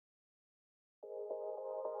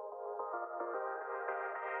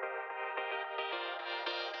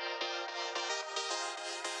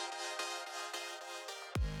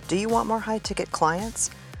Do you want more high-ticket clients?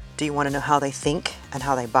 Do you want to know how they think and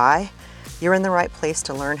how they buy? You're in the right place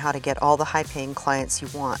to learn how to get all the high-paying clients you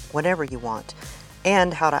want, whenever you want,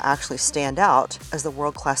 and how to actually stand out as the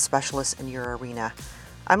world-class specialist in your arena.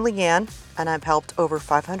 I'm Leanne, and I've helped over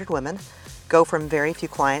 500 women go from very few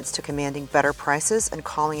clients to commanding better prices and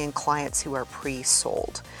calling in clients who are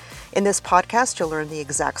pre-sold. In this podcast, you'll learn the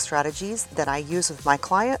exact strategies that I use with my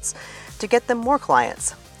clients to get them more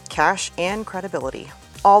clients, cash, and credibility.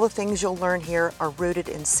 All the things you'll learn here are rooted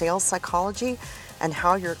in sales psychology and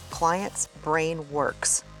how your client's brain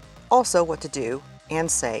works. Also, what to do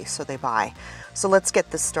and say so they buy. So let's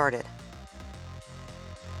get this started.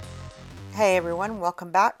 Hey everyone,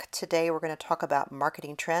 welcome back. Today we're going to talk about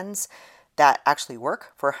marketing trends that actually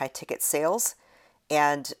work for high-ticket sales.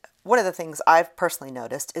 And one of the things I've personally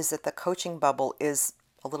noticed is that the coaching bubble is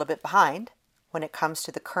a little bit behind when it comes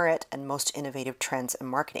to the current and most innovative trends in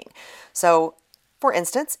marketing. So, for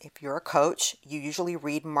instance, if you're a coach, you usually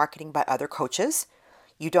read marketing by other coaches.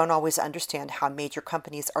 You don't always understand how major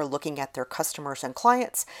companies are looking at their customers and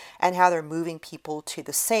clients and how they're moving people to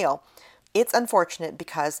the sale. It's unfortunate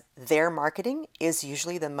because their marketing is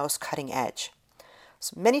usually the most cutting edge.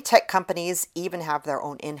 So many tech companies even have their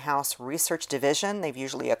own in-house research division. They've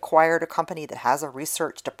usually acquired a company that has a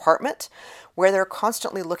research department where they're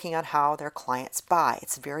constantly looking at how their clients buy.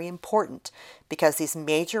 It's very important because these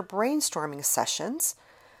major brainstorming sessions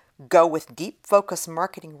go with deep focus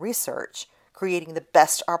marketing research, creating the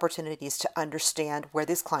best opportunities to understand where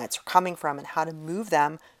these clients are coming from and how to move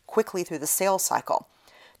them quickly through the sales cycle.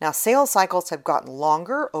 Now, sales cycles have gotten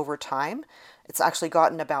longer over time. It's actually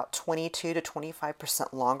gotten about 22 to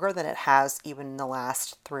 25% longer than it has even in the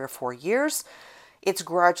last 3 or 4 years. It's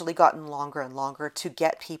gradually gotten longer and longer to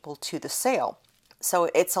get people to the sale. So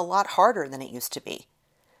it's a lot harder than it used to be.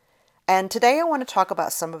 And today I want to talk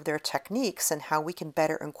about some of their techniques and how we can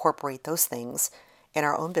better incorporate those things in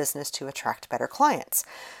our own business to attract better clients.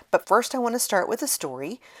 But first I want to start with a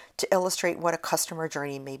story to illustrate what a customer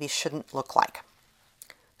journey maybe shouldn't look like.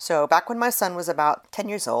 So back when my son was about 10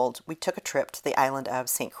 years old, we took a trip to the island of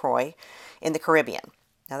St. Croix in the Caribbean.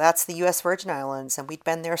 Now that's the U.S. Virgin Islands, and we'd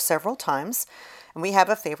been there several times, and we have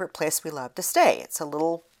a favorite place we love to stay. It's a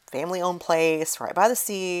little family-owned place right by the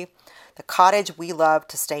sea. The cottage we love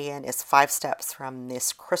to stay in is 5 steps from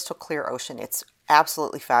this crystal clear ocean. It's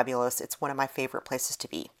absolutely fabulous. It's one of my favorite places to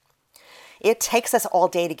be. It takes us all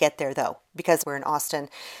day to get there, though, because we're in Austin,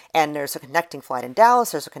 and there's a connecting flight in Dallas,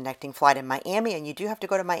 there's a connecting flight in Miami, and you do have to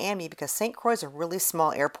go to Miami because St. Croix is a really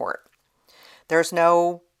small airport. There's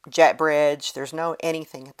no jet bridge, there's no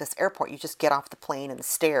anything at this airport. You just get off the plane and the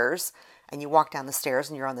stairs, and you walk down the stairs,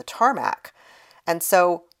 and you're on the tarmac. And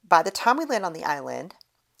so by the time we land on the island,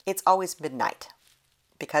 it's always midnight,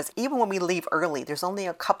 because even when we leave early, there's only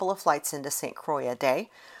a couple of flights into St. Croix a day.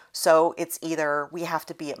 So it's either we have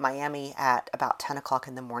to be at Miami at about 10 o'clock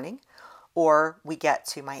in the morning, or we get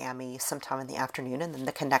to Miami sometime in the afternoon, and then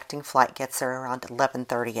the connecting flight gets there around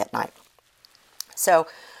 11:30 at night. So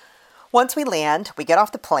once we land, we get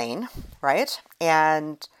off the plane, right?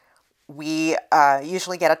 And we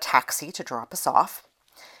usually get a taxi to drop us off.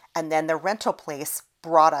 And then the rental place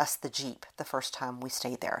brought us the Jeep the first time we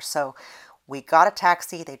stayed there. So we got a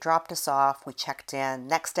taxi, they dropped us off, we checked in.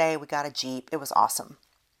 Next day, we got a Jeep. It was awesome.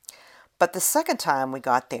 But the second time we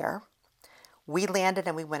got there, we landed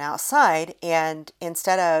and we went outside, and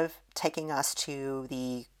instead of taking us to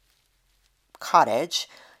the cottage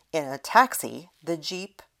in a taxi, the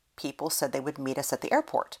Jeep people said they would meet us at the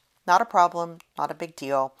airport. Not a problem, not a big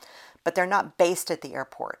deal, but they're not based at the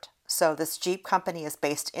airport. So this Jeep company is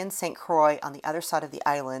based in St. Croix on the other side of the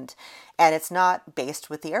island, and it's not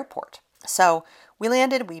based with the airport. So we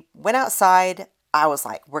landed, we went outside. I was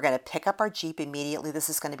like, we're going to pick up our Jeep immediately. This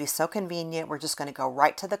is going to be so convenient. We're just going to go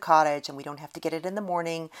right to the cottage, and we don't have to get it in the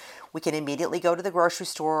morning. We can immediately go to the grocery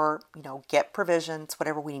store, get provisions,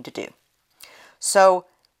 whatever we need to do. So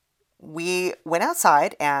we went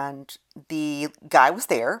outside, and the guy was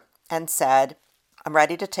there and said, I'm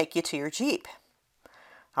ready to take you to your Jeep.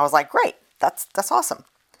 I was like, great, that's awesome.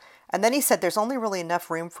 And then he said, there's only really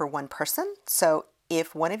enough room for one person. So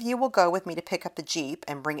if one of you will go with me to pick up the Jeep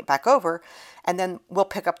and bring it back over, and then we'll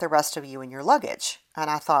pick up the rest of you and your luggage. And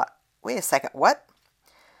I thought, wait a second, what?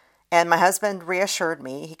 And my husband reassured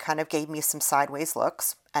me. He kind of gave me some sideways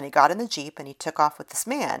looks, and he got in the Jeep and he took off with this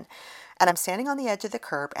man. And I'm standing on the edge of the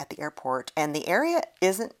curb at the airport, and the area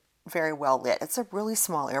isn't very well lit. It's a really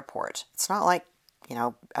small airport. It's not like,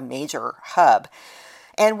 a major hub.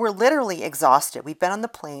 And we're literally exhausted. We've been on the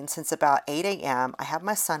plane since about 8 a.m. I have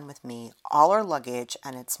my son with me, all our luggage,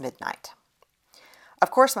 and it's midnight.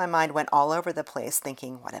 Of course, my mind went all over the place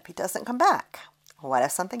thinking, what if he doesn't come back? What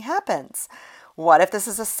if something happens? What if this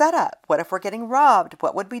is a setup? What if we're getting robbed?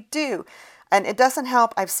 What would we do? And it doesn't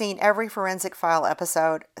help. I've seen every Forensic File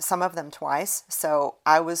episode, some of them twice. So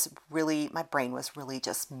my brain was really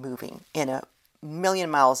just moving in a million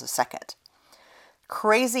miles a second.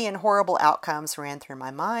 Crazy and horrible outcomes ran through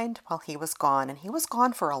my mind while he was gone, and he was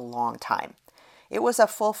gone for a long time. It was a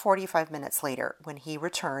full 45 minutes later when he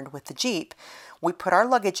returned with the Jeep. We put our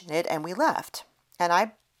luggage in it and we left. And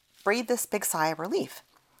I breathed this big sigh of relief.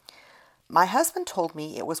 My husband told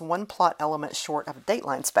me it was one plot element short of a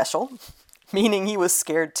Dateline special, meaning he was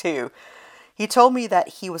scared too. He told me that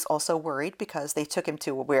he was also worried because they took him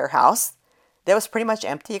to a warehouse that was pretty much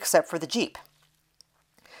empty except for the Jeep.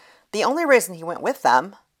 The only reason he went with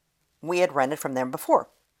them, we had rented from them before.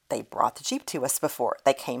 They brought the Jeep to us before.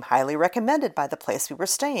 They came highly recommended by the place we were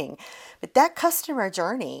staying. But that customer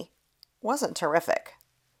journey wasn't terrific.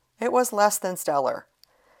 It was less than stellar.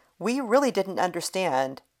 We really didn't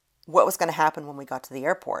understand what was going to happen when we got to the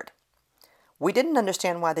airport. We didn't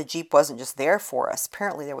understand why the Jeep wasn't just there for us.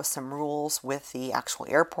 Apparently there was some rules with the actual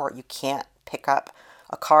airport. You can't pick up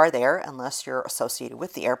a car there unless you're associated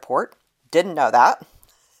with the airport. Didn't know that.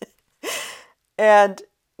 And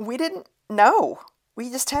we didn't know. We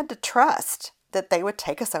just had to trust that they would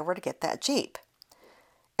take us over to get that Jeep.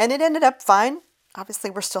 And it ended up fine. Obviously,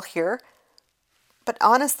 we're still here. But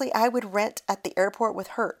honestly, I would rent at the airport with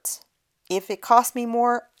Hertz. If it cost me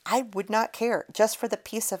more, I would not care. Just for the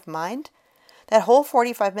peace of mind. That whole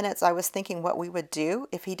 45 minutes, I was thinking what we would do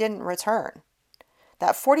if he didn't return.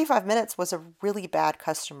 That 45 minutes was a really bad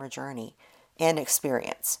customer journey and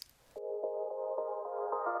experience.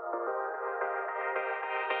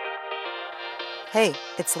 Hey,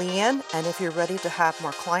 it's Leanne, and if you're ready to have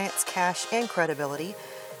more clients, cash, and credibility,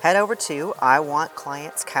 head over to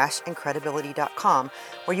iwantclientscashandcredibility.com,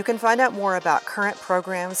 where you can find out more about current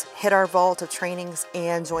programs, hit our vault of trainings,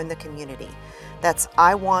 and join the community. That's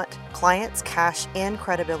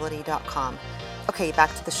iwantclientscashandcredibility.com. Okay,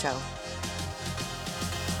 back to the show.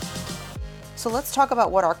 So let's talk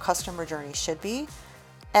about what our customer journey should be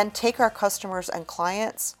and take our customers and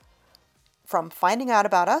clients from finding out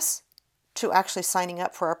about us to actually signing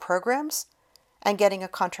up for our programs and getting a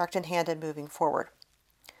contract in hand and moving forward.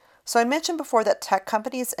 So I mentioned before that tech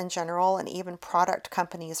companies in general and even product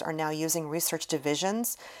companies are now using research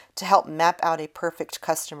divisions to help map out a perfect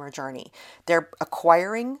customer journey. They're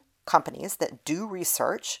acquiring companies that do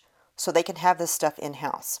research so they can have this stuff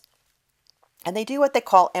in-house. And they do what they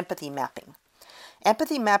call empathy mapping.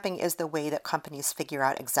 Empathy mapping is the way that companies figure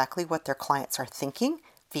out exactly what their clients are thinking,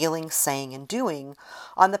 feeling, saying, and doing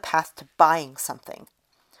on the path to buying something.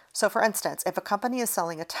 So for instance, if a company is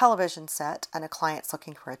selling a television set and a client's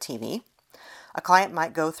looking for a TV, a client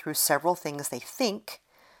might go through several things they think,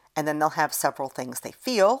 and then they'll have several things they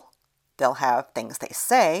feel, they'll have things they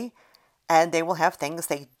say, and they will have things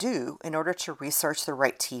they do in order to research the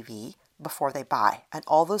right TV before they buy. And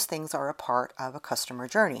all those things are a part of a customer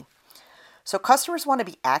journey. So customers want to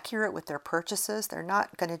be accurate with their purchases. They're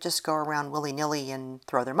not going to just go around willy-nilly and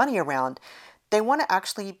throw their money around. They want to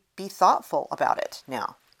actually be thoughtful about it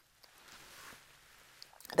now.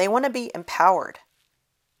 They want to be empowered,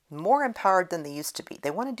 more empowered than they used to be. They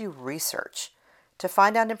want to do research to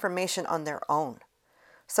find out information on their own.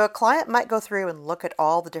 So a client might go through and look at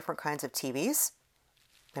all the different kinds of TVs.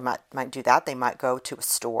 They might do that. They might go to a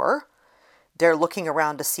store. They're looking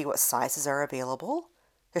around to see what sizes are available.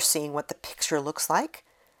 They're seeing what the picture looks like,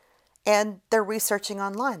 and they're researching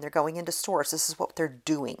online. They're going into stores. This is what they're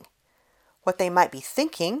doing. What they might be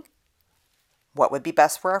thinking, what would be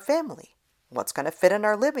best for our family? What's going to fit in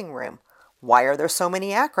our living room? Why are there so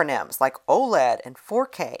many acronyms like OLED and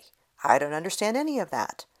 4K? I don't understand any of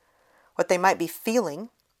that. What they might be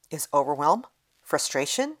feeling is overwhelm,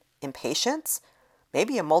 frustration, impatience,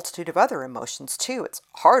 maybe a multitude of other emotions too. It's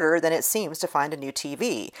harder than it seems to find a new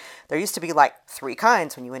TV. There used to be like 3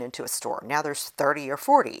 kinds when you went into a store. Now there's 30 or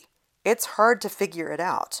 40. It's hard to figure it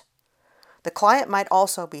out. The client might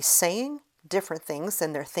also be saying different things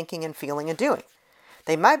than they're thinking and feeling and doing.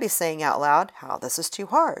 They might be saying out loud, "How this is too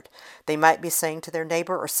hard." They might be saying to their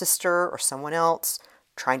neighbor or sister or someone else,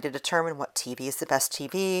 trying to determine what TV is the best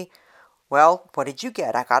TV. "Well, what did you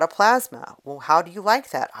get?" "I got a plasma." "Well, how do you like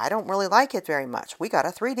that?" "I don't really like it very much. We got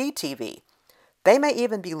a 3D TV." They may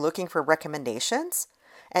even be looking for recommendations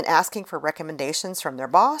and asking for recommendations from their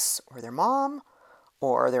boss or their mom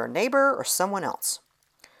or their neighbor or someone else.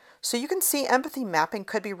 So you can see empathy mapping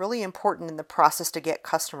could be really important in the process to get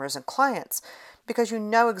customers and clients because you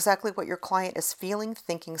know exactly what your client is feeling,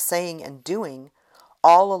 thinking, saying, and doing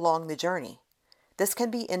all along the journey. This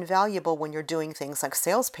can be invaluable when you're doing things like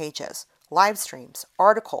sales pages, live streams,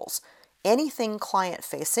 articles, anything client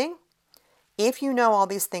facing, if you know all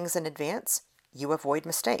these things in advance, you avoid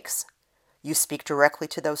mistakes. You speak directly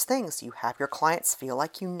to those things. You have your clients feel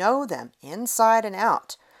like you know them inside and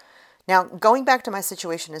out. Now, going back to my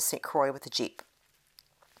situation in St. Croix with the Jeep,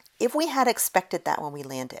 if we had expected that when we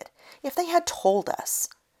landed, if they had told us,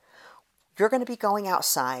 you're going to be going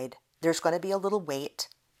outside, there's going to be a little wait,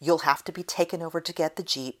 you'll have to be taken over to get the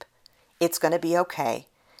Jeep, it's going to be okay.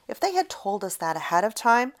 If they had told us that ahead of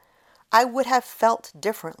time, I would have felt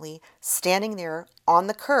differently standing there on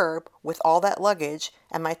the curb with all that luggage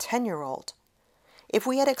and my 10-year-old. If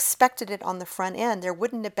we had expected it on the front end, there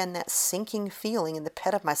wouldn't have been that sinking feeling in the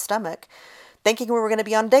pit of my stomach, thinking we were going to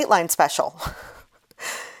be on Dateline special.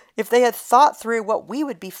 If they had thought through what we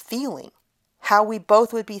would be feeling, how we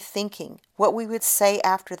both would be thinking, what we would say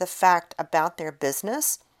after the fact about their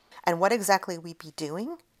business, and what exactly we'd be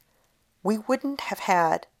doing, we wouldn't have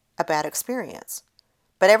had a bad experience.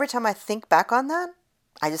 But every time I think back on that,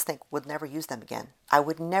 I just think, would never use them again. I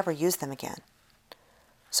would never use them again.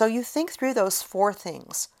 So you think through those 4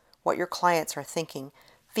 things, what your clients are thinking,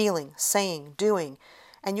 feeling, saying, doing,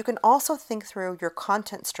 and you can also think through your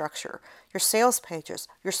content structure, your sales pages,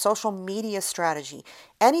 your social media strategy,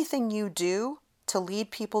 anything you do to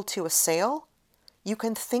lead people to a sale, you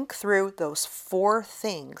can think through those 4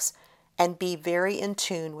 things and be very in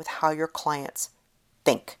tune with how your clients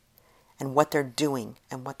think and what they're doing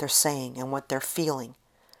and what they're saying and what they're feeling.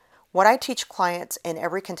 What I teach clients in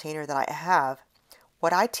every container that I have,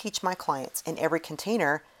 what I teach my clients in every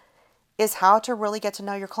container is how to really get to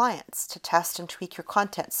know your clients, to test and tweak your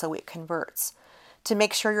content so it converts, to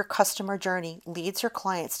make sure your customer journey leads your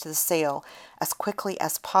clients to the sale as quickly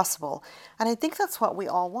as possible. And I think that's what we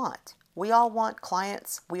all want. We all want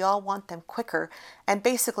clients, we all want them quicker, and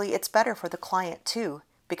basically it's better for the client too,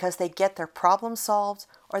 because they get their problem solved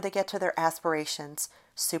or they get to their aspirations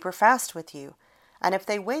super fast with you. And if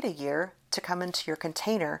they wait a year to come into your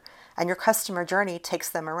container and your customer journey takes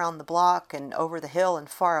them around the block and over the hill and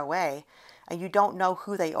far away, and you don't know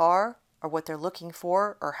who they are or what they're looking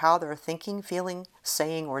for or how they're thinking, feeling,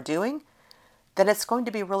 saying, or doing, then it's going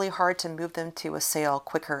to be really hard to move them to a sale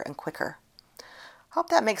quicker and quicker. Hope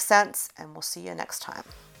that makes sense, and we'll see you next time.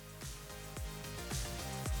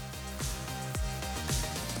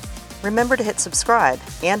 Remember to hit subscribe,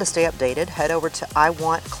 and to stay updated, head over to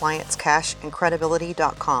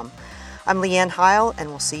iwantclientscashandcredibility.com. I'm Leanne Heil, and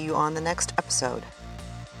we'll see you on the next episode.